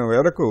సాధ్యమైన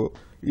మేరకు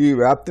ఈ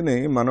వ్యాప్తిని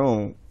మనం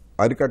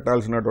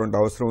అరికట్టాల్సినటువంటి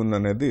అవసరం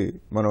ఉందనేది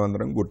మనం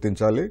అందరం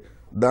గుర్తించాలి,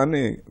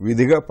 దాన్ని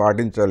విధిగా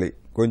పాటించాలి.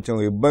 కొంచెం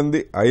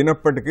ఇబ్బంది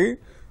అయినప్పటికీ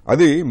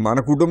అది మన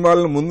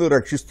కుటుంబాలను ముందు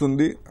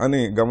రక్షిస్తుంది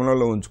అని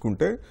గమనంలో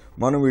ఉంచుకుంటే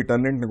మనం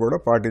వీటన్నింటిని కూడా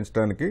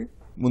పాటించడానికి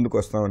ముందుకు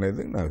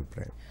వస్తామనేది నా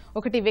అభిప్రాయం.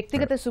 ఒకటి,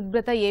 వ్యక్తిగత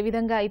శుభ్రత ఏ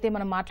విధంగా అయితే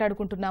మనం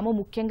మాట్లాడుకుంటున్నామో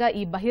ముఖ్యంగా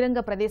ఈ బహిరంగ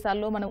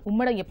ప్రదేశాల్లో మనం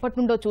ఉమ్మడం ఎప్పటి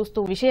నుండో చూస్తూ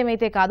విషయం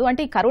అయితే కాదు,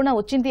 అంటే ఈ కరోనా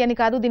వచ్చింది అని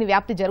కాదు, దీని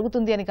వ్యాప్తి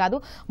జరుగుతుంది అని కాదు,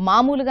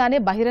 మామూలుగానే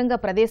బహిరంగ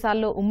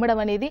ప్రదేశాల్లో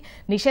ఉమ్మడం అనేది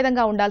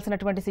నిషేధంగా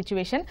ఉండాల్సినటువంటి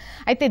సిచ్యువేషన్.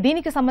 అయితే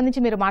దీనికి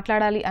సంబంధించి మీరు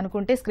మాట్లాడాలి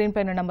అనుకుంటే స్క్రీన్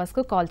పైన నంబర్స్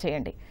కు కాల్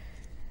చేయండి.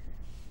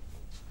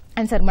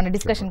 అండ్ సార్, మన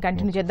డిస్కషన్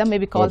కంటిన్యూ చేద్దాం,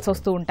 మేబీ కాల్స్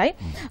వస్తూ ఉంటాయి.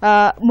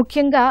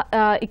 ముఖ్యంగా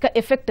ఇక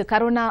ఎఫెక్ట్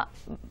కరోనా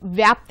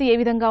వ్యాప్తి ఏ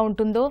విధంగా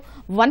ఉంటుందో,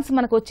 వన్స్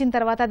మనకు వచ్చిన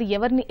తర్వాత అది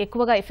ఎవరిని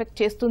ఎక్కువగా ఎఫెక్ట్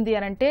చేస్తుంది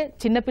అని అంటే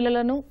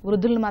చిన్నపిల్లలను,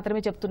 వృద్ధులను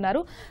మాత్రమే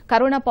చెప్తున్నారు.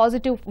 కరోనా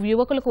పాజిటివ్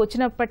యువకులకు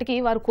వచ్చినప్పటికీ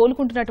వారు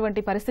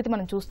కోలుకుంటున్నటువంటి పరిస్థితి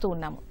మనం చూస్తూ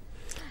ఉన్నాము.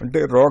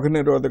 అంటే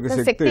రోగనిరోధక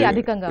శక్తి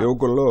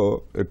యువకుల్లో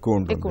ఎక్కువ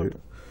ఉంటుంది.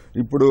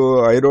 ఇప్పుడు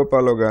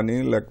ఐరోపాలో కానీ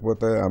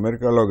లేకపోతే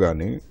అమెరికాలో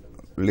కానీ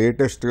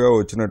లేటెస్ట్గా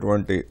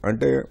వచ్చినటువంటి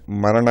అంటే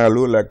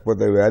మరణాలు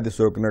లేకపోతే వ్యాధి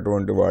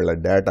సోకినటువంటి వాళ్ళ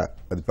డేటా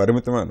అది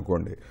పరిమితమే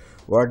అనుకోండి,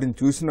 వాటిని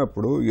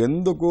చూసినప్పుడు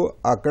ఎందుకు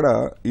అక్కడ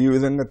ఈ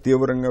విధంగా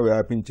తీవ్రంగా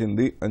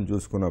వ్యాపించింది అని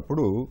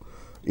చూసుకున్నప్పుడు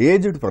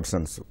ఏజ్డ్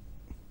పర్సన్స్,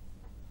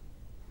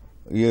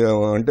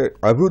 అంటే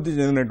అభివృద్ధి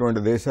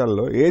చెందినటువంటి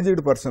దేశాల్లో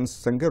ఏజ్డ్ పర్సన్స్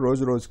సంఖ్య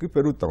రోజు రోజుకి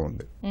పెరుగుతూ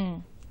ఉంది,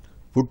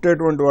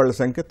 పుట్టేటువంటి వాళ్ళ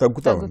సంఖ్య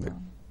తగ్గుతూ ఉంది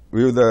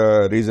వివిధ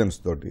రీజన్స్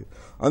తోటి.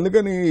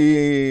 అందుకని ఈ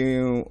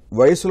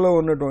వయసులో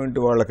ఉన్నటువంటి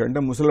వాళ్ళకంటే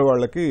ముసలి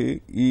వాళ్ళకి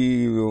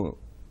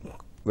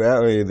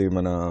ఇది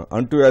మన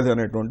అంటువ్యాధి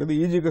అనేటువంటిది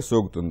ఈజీగా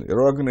సోకుతుంది,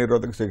 రోగ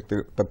నిరోధక శక్తి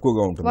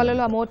తక్కువగా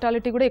ఉంటుంది,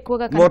 మోర్టాలిటీ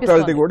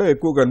కూడా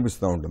ఎక్కువ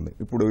కనిపిస్తూ ఉంటుంది.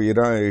 ఇప్పుడు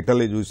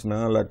ఇటలీ చూసినా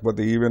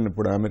లేకపోతే ఈవెన్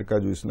ఇప్పుడు అమెరికా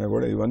చూసినా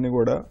కూడా ఇవన్నీ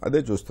కూడా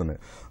అదే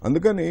చూస్తున్నాయి.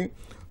 అందుకని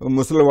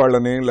ముసలి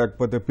వాళ్ళని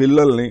లేకపోతే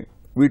పిల్లల్ని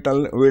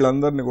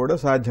వీళ్ళందరినీ కూడా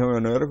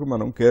సాధ్యమైన వరకు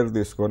మనం కేర్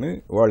తీసుకొని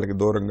వాళ్ళకి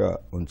దూరంగా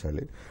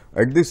ఉంచాలి.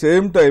 అట్ ది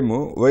సేమ్ టైము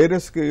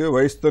వైరస్కి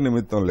వయసుతో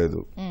నిమిత్తం లేదు,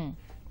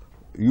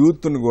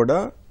 యూత్ను కూడా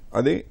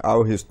అది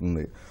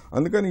ఆవహిస్తుంది.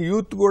 అందుకని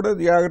యూత్ కూడా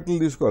జాగ్రత్తలు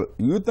తీసుకోవాలి.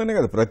 యూత్ అనే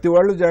కదా, ప్రతి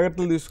వాళ్ళు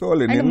జాగ్రత్తలు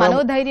తీసుకోవాలి.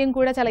 మనోధైర్యం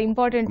కూడా చాలా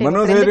ఇంపార్టెంట్.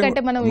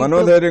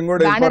 మనోధైర్యం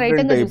కూడా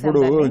ఇంపార్టెంట్.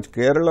 ఇప్పుడు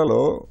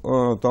కేరళలో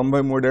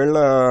 93 ఏళ్ల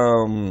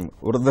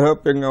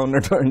వృద్ధాప్యంగా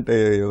ఉన్నటువంటి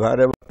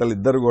భార్యాభర్తలు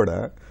ఇద్దరు కూడా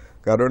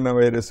కరోనా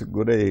వైరస్కి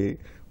గురై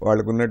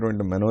వాళ్ళకు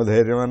ఉన్నటువంటి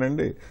మనోధైర్యం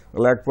అనండి,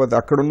 లేకపోతే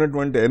అక్కడ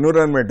ఉన్నటువంటి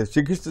ఎన్విరాన్మెంట్,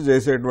 చికిత్స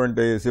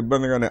చేసేటువంటి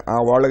సిబ్బంది కానీ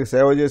వాళ్ళకి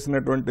సేవ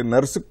చేసినటువంటి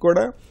నర్సుకు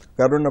కూడా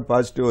కరోనా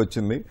పాజిటివ్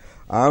వచ్చింది.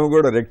 ఆమె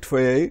కూడా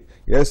రెక్టిఫై అయ్యి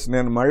ఎస్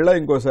నేను మళ్ళీ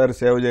ఇంకోసారి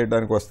సేవ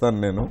చేయడానికి వస్తాను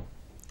నేను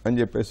అని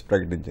చెప్పేసి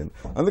ప్రకటించింది.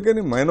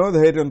 అందుకని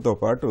మనోధైర్యంతో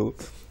పాటు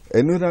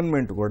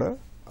ఎన్విరాన్మెంట్ కూడా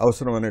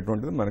అవసరం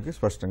అనేటువంటిది మనకి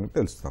స్పష్టంగా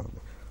తెలుస్తూ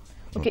ఉంది.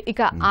 ఓకే,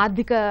 ఇక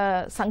ఆర్థిక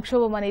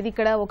సంక్షోభం అనేది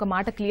ఇక్కడ ఒక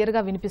మాట క్లియర్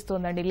గా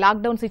వినిపిస్తోందండి.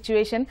 లాక్డౌన్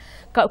సిచ్యువేషన్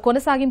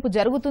కొనసాగింపు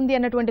జరుగుతుంది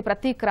అన్నటువంటి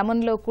ప్రతి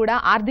క్రమంలో కూడా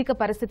ఆర్థిక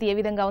పరిస్థితి ఏ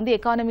విధంగా ఉంది,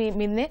 ఎకానమీ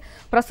మీదనే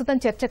ప్రస్తుతం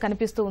చర్చ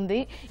కనిపిస్తూ ఉంది.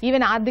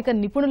 ఈవెన్ ఆర్థిక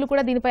నిపుణులు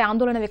కూడా దీనిపై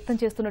ఆందోళన వ్యక్తం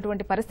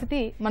చేస్తున్నటువంటి పరిస్థితి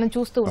మనం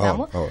చూస్తూ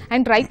ఉన్నాము.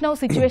 అండ్ రైట్ నౌ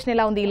సిచ్యువేషన్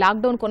ఎలా ఉంది, ఈ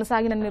లాక్డౌన్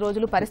కొనసాగినన్ని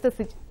రోజులు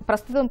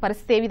ప్రస్తుతం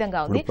పరిస్థితి ఏ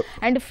విధంగా ఉంది,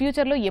 అండ్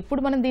ఫ్యూచర్ లో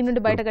ఎప్పుడు మనం దీని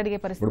నుండి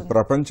బయటగడిగే పరిస్థితి?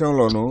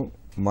 ప్రపంచంలోనూ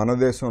మన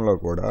దేశంలో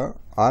కూడా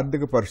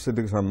ఆర్థిక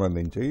పరిస్థితికి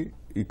సంబంధించి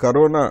ఈ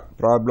కరోనా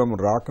ప్రాబ్లం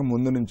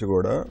రాకముందు నుంచి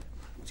కూడా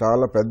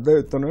చాలా పెద్ద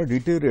ఎత్తున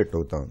డిటీరియేట్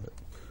అవుతా ఉంది.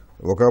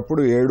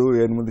 ఒకప్పుడు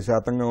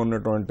 7-8%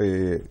 ఉన్నటువంటి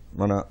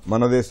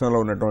మన దేశంలో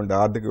ఉన్నటువంటి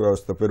ఆర్థిక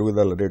వ్యవస్థ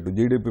పెరుగుదల రేటు,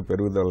 జీడిపి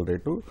పెరుగుదల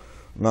రేటు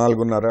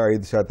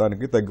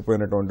 4.5%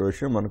 తగ్గిపోయినటువంటి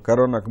విషయం మనకు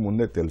కరోనాకు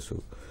ముందే తెలుసు.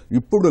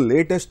 ఇప్పుడు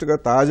లేటెస్ట్గా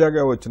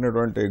తాజాగా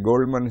వచ్చినటువంటి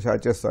గోల్డ్మన్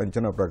సాచెస్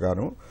అంచనా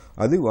ప్రకారం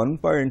అది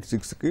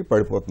 1.6కి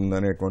పడిపోతుంది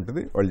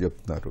అనేటువంటిది వాళ్ళు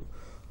చెప్తున్నారు.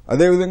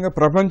 అదేవిధంగా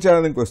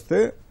ప్రపంచానికి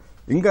వస్తే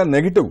ఇంకా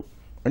నెగిటివ్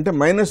అంటే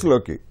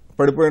మైనస్లోకి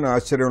పడిపోయిన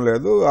ఆశ్చర్యం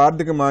లేదు.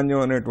 ఆర్థిక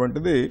మాంద్యం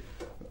అనేటువంటిది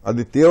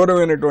అది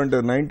తీవ్రమైనటువంటి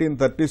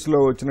 1930s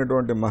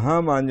వచ్చినటువంటి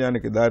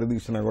మహామాన్యానికి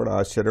దారితీసినా కూడా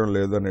ఆశ్చర్యం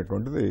లేదు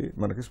అనేటువంటిది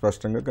మనకి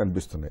స్పష్టంగా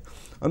కనిపిస్తున్నాయి.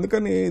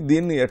 అందుకని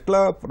దీన్ని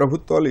ఎట్లా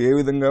ప్రభుత్వాలు ఏ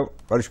విధంగా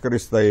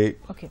పరిష్కరిస్తాయి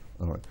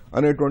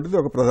అనేటువంటిది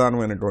ఒక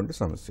ప్రధానమైనటువంటి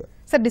సమస్య.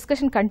 సార్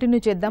డిస్కషన్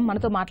కంటిన్యూ చేద్దాం.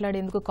 మనతో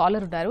మాట్లాడేందుకు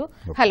కాలర్ ఉన్నారు.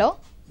 హలో,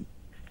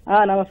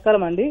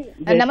 నమస్కారం అండి.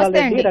 నమస్తే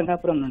అండి.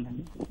 రంగాపురం నుండి.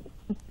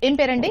 ఏం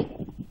పేరండి?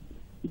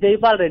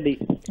 జైపాల్ రెడ్డి.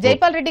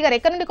 జైపాల్ రెడ్డి గారు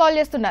ఎక్కడి నుండి కాల్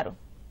చేస్తున్నారు?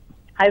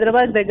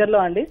 హైదరాబాద్ దగ్గరలో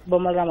అండి,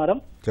 బొమ్మల రామారం.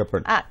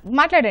 చెప్పండి.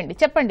 మాట్లాడండి,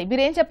 చెప్పండి,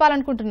 మీరు ఏం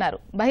చెప్పాలనుకుంటున్నారు?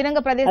 బహిరంగ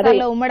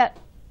ప్రదేశాల్లో ఉమ్మడ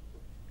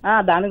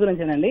దాని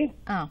గురించేనండి.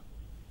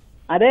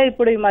 అదే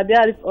ఇప్పుడు ఈ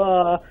మధ్య అది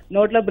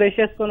నోట్లో బ్రష్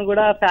చేసుకొని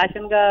కూడా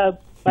ఫ్యాషన్ గా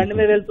బండి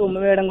మీద వెళ్తూ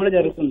ఉమ్మ వేయడం కూడా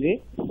జరుగుతుంది.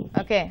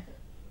 ఓకే.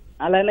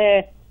 అలానే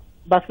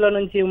బస్ లో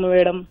నుంచి ఉమ్మ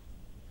వేయడం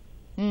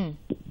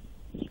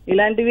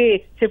ఇలాంటివి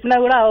చెప్పినా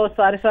కూడా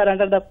సారీ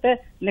అంటారు తప్పితే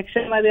నెక్స్ట్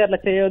టైం అది అట్లా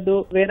చేయొద్దు.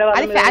 వేరే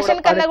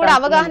ఫ్యాషన్ కన్నా కూడా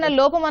అవగాహన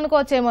లోపం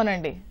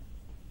అనుకోవచ్చేమోనండి.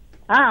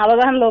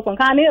 అవగాహన లోపం,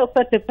 కానీ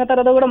ఒకసారి చెప్పిన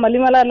తర్వాత కూడా మళ్ళీ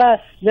అలా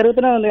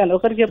జరుగుతూనే ఉంది. కానీ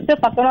ఒకరికి చెప్తే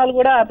పక్కన వాళ్ళు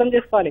కూడా అర్థం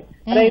చేసుకోవాలి,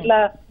 అరే ఇట్లా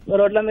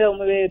రోడ్ల మీద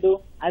ఉమ్మ వేయదు,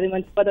 అది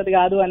మంచి పద్ధతి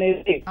కాదు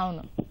అనేది.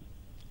 అవును,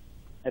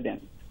 అదే.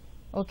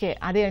 ఓకే,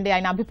 అదే అండి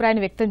ఆయన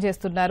అభిప్రాయాన్ని వ్యక్తం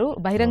చేస్తున్నారు.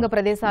 బహిరంగ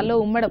ప్రదేశాల్లో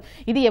ఉమ్మడం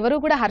ఇది ఎవరు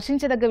కూడా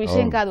హర్షించదగ్గ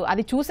విషయం కాదు.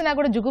 అది చూసినా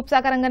కూడా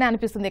జుగుప్సాకరంగానే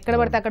అనిపిస్తుంది. ఎక్కడ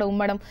పడితే అక్కడ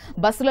ఉమ్మడం,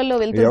 బస్సులలో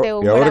వెళ్తుంటే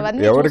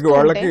ఎవరికి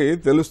వాళ్ళకి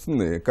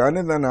తెలుస్తుంది,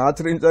 కానీ దాన్ని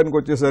ఆచరించడానికి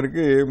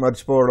వచ్చేసరికి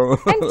మర్చిపోవడం,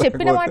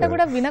 చెప్పిన మాట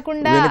కూడా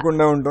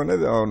వినకుండా ఉంటుంది.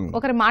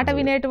 ఒకరి మాట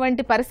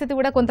వినేటువంటి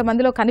పరిస్థితి కూడా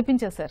కొంతమందిలో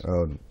కనిపించదు సార్.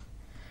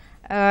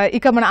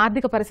 ఇక మన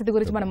ఆర్థిక పరిస్థితి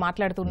గురించి మనం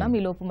మాట్లాడుతున్నాం. ఈ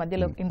లోపు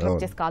మధ్యలో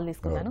ఇంటరప్ట్ చేసి కాల్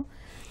తీసుకున్నాను.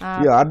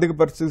 ఈ ఆర్థిక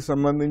పరిస్థితికి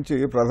సంబంధించి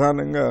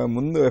ప్రధానంగా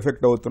ముందు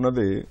ఎఫెక్ట్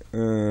అవుతున్నది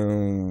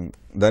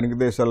ధనిక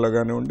దేశాల్లో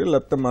కానివ్వండి,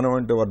 లేకపోతే మన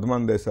వంటి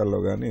వర్ధమాన దేశాల్లో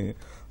కానీ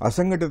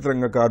అసంఘటిత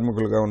రంగ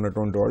కార్మికులుగా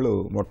ఉన్నటువంటి వాళ్ళు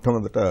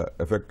మొట్టమొదట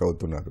ఎఫెక్ట్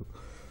అవుతున్నారు.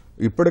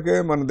 ఇప్పటికే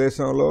మన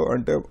దేశంలో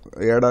అంటే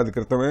ఏడాది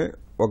క్రితమే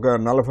ఒక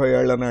 40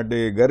 ఏళ్ల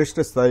నాటి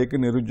గరిష్ట స్థాయికి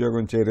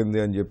నిరుద్యోగం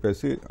చేరింది అని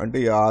చెప్పేసి, అంటే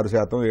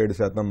 6%,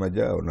 7%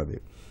 మధ్య ఉన్నది.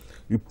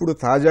 ఇప్పుడు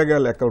తాజాగా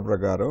లెక్కల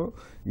ప్రకారం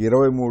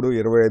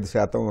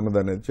 23-25%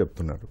 ఉన్నదనేది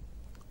చెప్తున్నారు.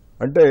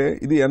 అంటే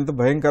ఇది ఎంత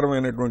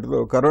భయంకరమైనటువంటిదో.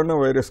 కరోనా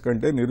వైరస్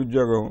కంటే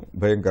నిరుద్యోగం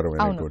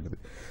భయంకరమైనటువంటిది.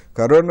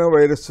 కరోనా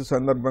వైరస్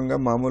సందర్భంగా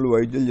మామూలు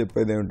వైద్యులు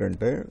చెప్పేది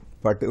ఏమిటంటే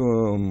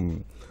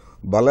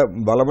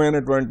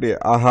బలమైనటువంటి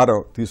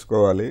ఆహారం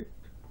తీసుకోవాలి,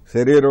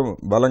 శరీరం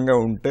బలంగా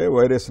ఉంటే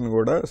వైరస్ను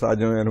కూడా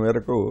సాధ్యమైన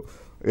మేరకు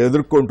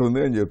ఎదుర్కొంటుంది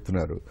అని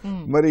చెప్తున్నారు.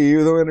 మరి ఈ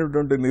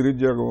విధమైనటువంటి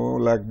నిరుద్యోగము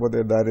లేకపోతే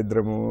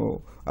దారిద్ర్యము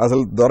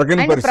అసలు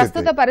దొరకని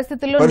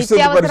పరిస్థితుల్లో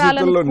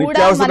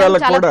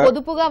నిత్యావసరాలకు కూడా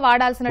పొదుపుగా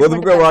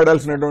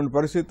వాడాల్సినటువంటి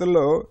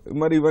పరిస్థితుల్లో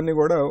మరి ఇవన్నీ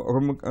కూడా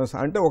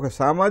ఒక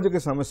సామాజిక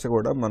సమస్య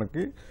కూడా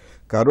మనకి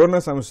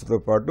కరోనా సమస్యతో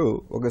పాటు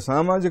ఒక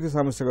సామాజిక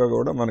సమస్యగా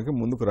కూడా మనకి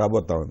ముందుకు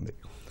రాబోతా ఉంది.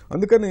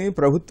 అందుకని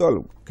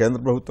ప్రభుత్వాలు, కేంద్ర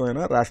ప్రభుత్వం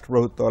అయినా రాష్ట్ర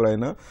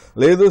ప్రభుత్వాలైనా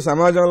లేదు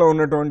సమాజంలో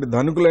ఉన్నటువంటి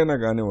ధనికులైనా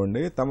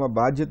కానివ్వండి, తమ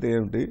బాధ్యత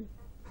ఏమిటి,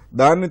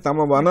 దాన్ని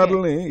తమ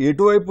వనరుల్ని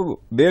ఎటువైపు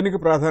దేనికి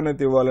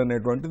ప్రాధాన్యత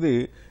ఇవ్వాలనేటువంటిది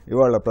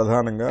ఇవాళ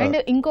ప్రధానంగా. అండ్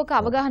ఇంకొక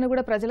అవగాహన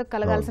కూడా ప్రజలకు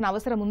కలగాల్సిన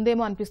అవసరం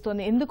ఉందేమో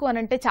అనిపిస్తోంది. ఎందుకు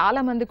అనంటే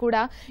చాలా మంది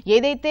కూడా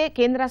ఏదైతే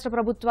కేంద్ర రాష్ట్ర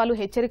ప్రభుత్వాలు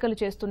హెచ్చరికలు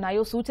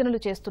చేస్తున్నాయో, సూచనలు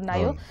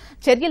చేస్తున్నాయో,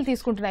 చర్యలు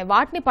తీసుకుంటున్నాయో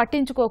వాటిని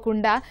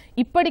పట్టించుకోకుండా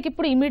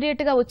ఇప్పటికిప్పుడు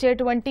ఇమీడియట్ గా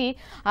వచ్చేటువంటి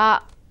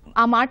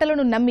ఆ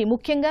మాటలను నమ్మి,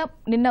 ముఖ్యంగా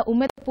నిన్న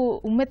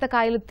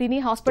ఉమ్మెత్తకాయలు తిని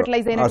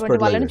హాస్పిటలైజ్ అయినటువంటి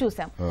వాళ్ళని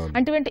చూసాం.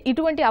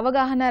 ఇటువంటి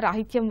అవగాహన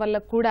రాహిత్యం వల్ల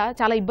కూడా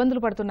చాలా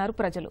ఇబ్బందులు పడుతున్నారు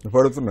ప్రజలు.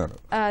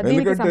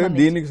 ఎందుకంటే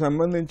దీనికి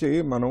సంబంధించి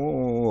మనం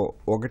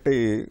ఒకటి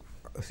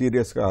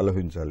సీరియస్ గా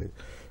ఆలోచించాలి.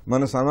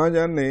 మన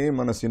సమాజాన్ని,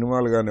 మన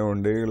సినిమాలు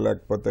కానివ్వండి,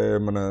 లేకపోతే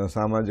మన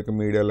సామాజిక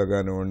మీడియాలో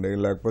కానివ్వండి,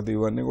 లేకపోతే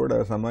ఇవన్నీ కూడా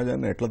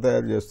సమాజాన్ని ఎట్లా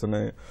తయారు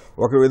చేస్తున్నాయి,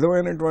 ఒక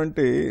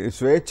విధమైనటువంటి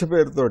స్వేచ్ఛ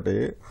పేరుతోటి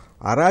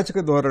అరాచక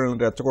ధోరణులను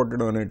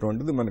రెచ్చగొట్టడం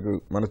అనేటువంటిది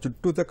మన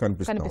చుట్టూతో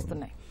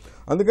కనిపిస్తున్నాయి.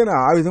 అందుకని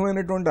ఆ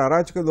విధమైనటువంటి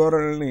అరాచక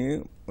ధోరణుల్ని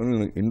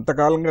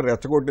ఇంతకాలంగా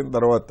రెచ్చగొట్టిన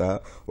తర్వాత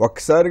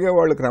ఒక్కసారిగా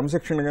వాళ్ళు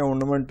క్రమశిక్షణగా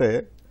ఉండమంటే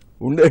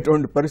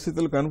ఉండేటువంటి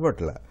పరిస్థితులు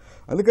కనపట్లే.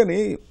 అందుకని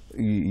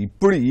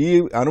ఇప్పుడు ఈ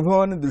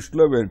అనుభవాన్ని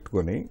దృష్టిలో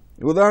పెట్టుకొని,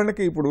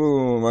 ఉదాహరణకి ఇప్పుడు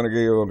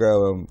మనకి ఒక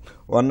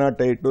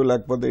 108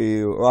 లేకపోతే ఈ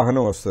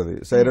వాహనం వస్తుంది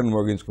సైరన్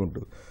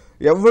మోగించుకుంటూ,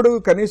 ఎవడు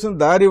కనీసం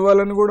దారి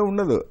ఇవ్వాలని కూడా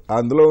ఉండదు.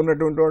 అందులో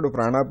ఉన్నటువంటి వాడు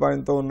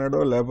ప్రాణాపాయంతో ఉన్నాడో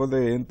లేకపోతే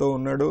ఏంతో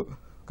ఉన్నాడో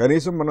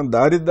కనీసం మనం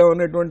దారిద్దాం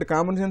అనేటువంటి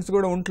కామన్ సెన్స్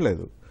కూడా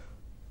ఉండలేదు.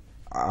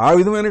 ఆ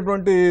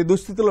విధమైనటువంటి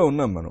దుస్థితిలో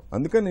ఉన్నాం మనం.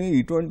 అందుకని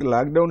ఇటువంటి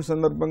లాక్డౌన్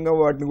సందర్భంగా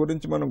వాటిని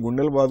గురించి మనం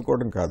గుండెలు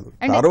బాదుకోవడం కాదు,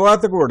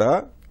 తర్వాత కూడా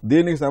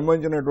దీనికి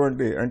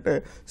సంబంధించినటువంటి అంటే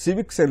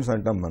సివిక్ సెన్స్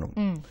అంటాం మనం.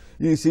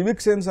 ఈ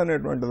సివిక్ సెన్స్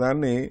అనేటువంటి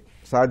దాన్ని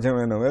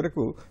సాధ్యమైన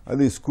మేరకు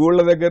అది స్కూళ్ల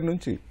దగ్గర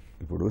నుంచి,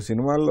 ఇప్పుడు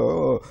సినిమాల్లో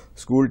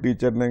స్కూల్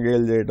టీచర్ని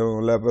గేల్ చేయడం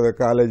లేకపోతే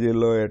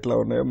కాలేజీల్లో ఎట్లా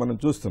ఉన్నాయో మనం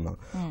చూస్తున్నాం.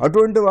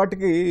 అటువంటి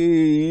వాటికి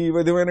ఈ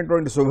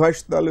విధమైనటువంటి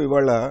సుభాషితాలు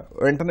ఇవాళ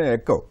వెంటనే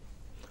ఎక్కవు.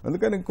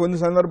 అందుకని కొన్ని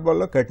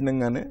సందర్భాల్లో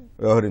కఠినంగానే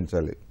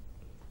వ్యవహరించాలి.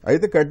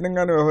 అయితే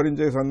కఠినంగానే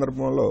వ్యవహరించే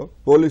సందర్భంలో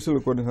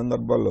పోలీసులు కొన్ని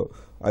సందర్భాల్లో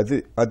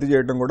అతి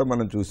చేయడం కూడా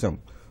మనం చూసాం.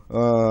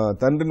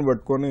 తండ్రిని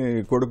పట్టుకొని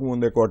కొడుకు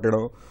ముందే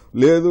కొట్టడం,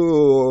 లేదు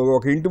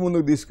ఒక ఇంటి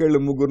ముందుకు తీసుకెళ్లి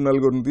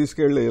 3-4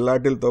 తీసుకెళ్లి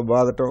లాఠీలతో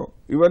బాధటం,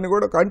 ఇవన్నీ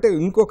కూడా అంటే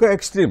ఇంకొక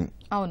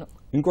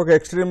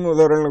ఎక్స్ట్రీమ్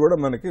ఉదాహరణలు కూడా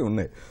మనకి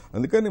ఉన్నాయి.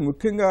 అందుకని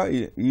ముఖ్యంగా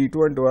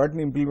ఇటువంటి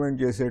వాటిని ఇంప్లిమెంట్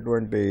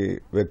చేసేటువంటి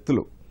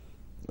వ్యక్తులు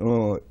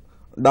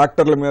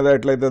డాక్టర్ల మీద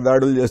ఎట్లయితే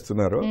దాడులు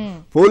చేస్తున్నారో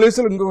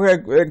పోలీసులు ఇంకొక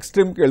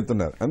ఎక్స్ట్రీమ్ కి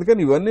వెళ్తున్నారు. అందుకని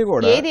ఇవన్నీ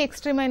కూడా ఏది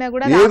ఎక్స్ట్రీమ్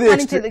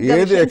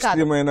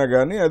అయినా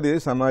కానీ అది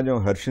సమాజం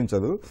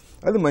హర్షించదు,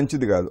 అది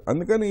మంచిది కాదు.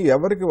 అందుకని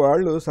ఎవరికి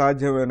వాళ్ళు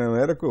సాధ్యమైన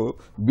మేరకు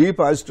బీ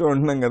పాజిటివ్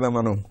అంటున్నాం కదా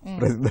మనం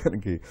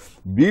ప్రతిదానికి.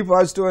 బీ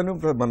పాజిటివ్ అని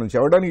మనం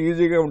చెప్పడానికి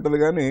ఈజీగా ఉంటుంది,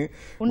 కానీ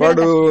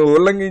వాడు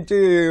ఉల్లంఘించి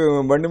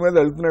బండి మీద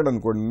వెళ్తున్నాడు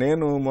అనుకోండి.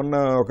 నేను మొన్న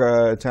ఒక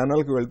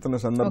ఛానల్కి వెళ్తున్న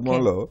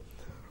సందర్భంలో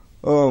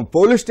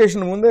పోలీస్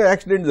స్టేషన్ ముందే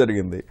యాక్సిడెంట్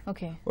జరిగింది.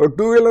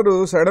 2-వీలర్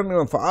సడన్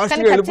గా ఫాస్ట్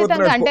గా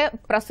వెళ్ళిపోతున్నాడు. అంటే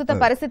ప్రస్తుత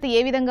పరిస్థితి ఏ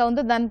విధంగా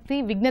ఉందో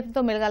దానికి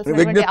విజ్ఞతతో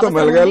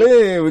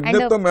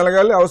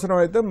మెలగాలి, అవసరం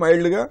అయితే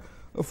మైల్డ్ గా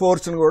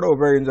ఫోర్స్ ని కూడా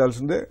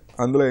ఉపయోగించాల్సిందే,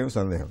 అందులో ఏం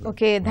సందేహం.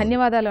 ఓకే,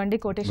 ధన్యవాదాలు అండి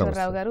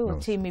కోటేశ్వరరావు గారు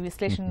వచ్చి మీ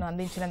విశ్లేషణను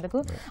అందించినందుకు.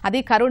 అది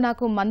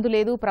కరోనాకు మందు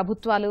లేదు,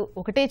 ప్రభుత్వాలు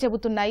ఒకటే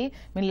చెబుతున్నాయి,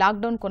 మేము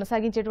లాక్డౌన్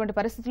కొనసాగించేటువంటి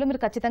పరిస్థితుల్లో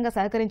మీరు ఖచ్చితంగా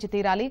సహకరించి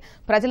తీరాలి,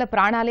 ప్రజల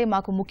ప్రాణాలే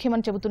మాకు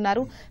ముఖ్యమని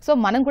చెబుతున్నారు. సో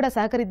మనం కూడా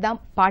సహకరిద్దాం,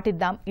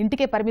 పాటిద్దాం,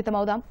 ఇంటికే పరిమితం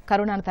అవుదాం,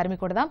 కరోనాను తరిమి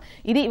కొడదాం.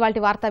 ఇది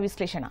ఇవాల్టి వార్తా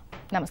విశ్లేషణ.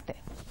 నమస్తే.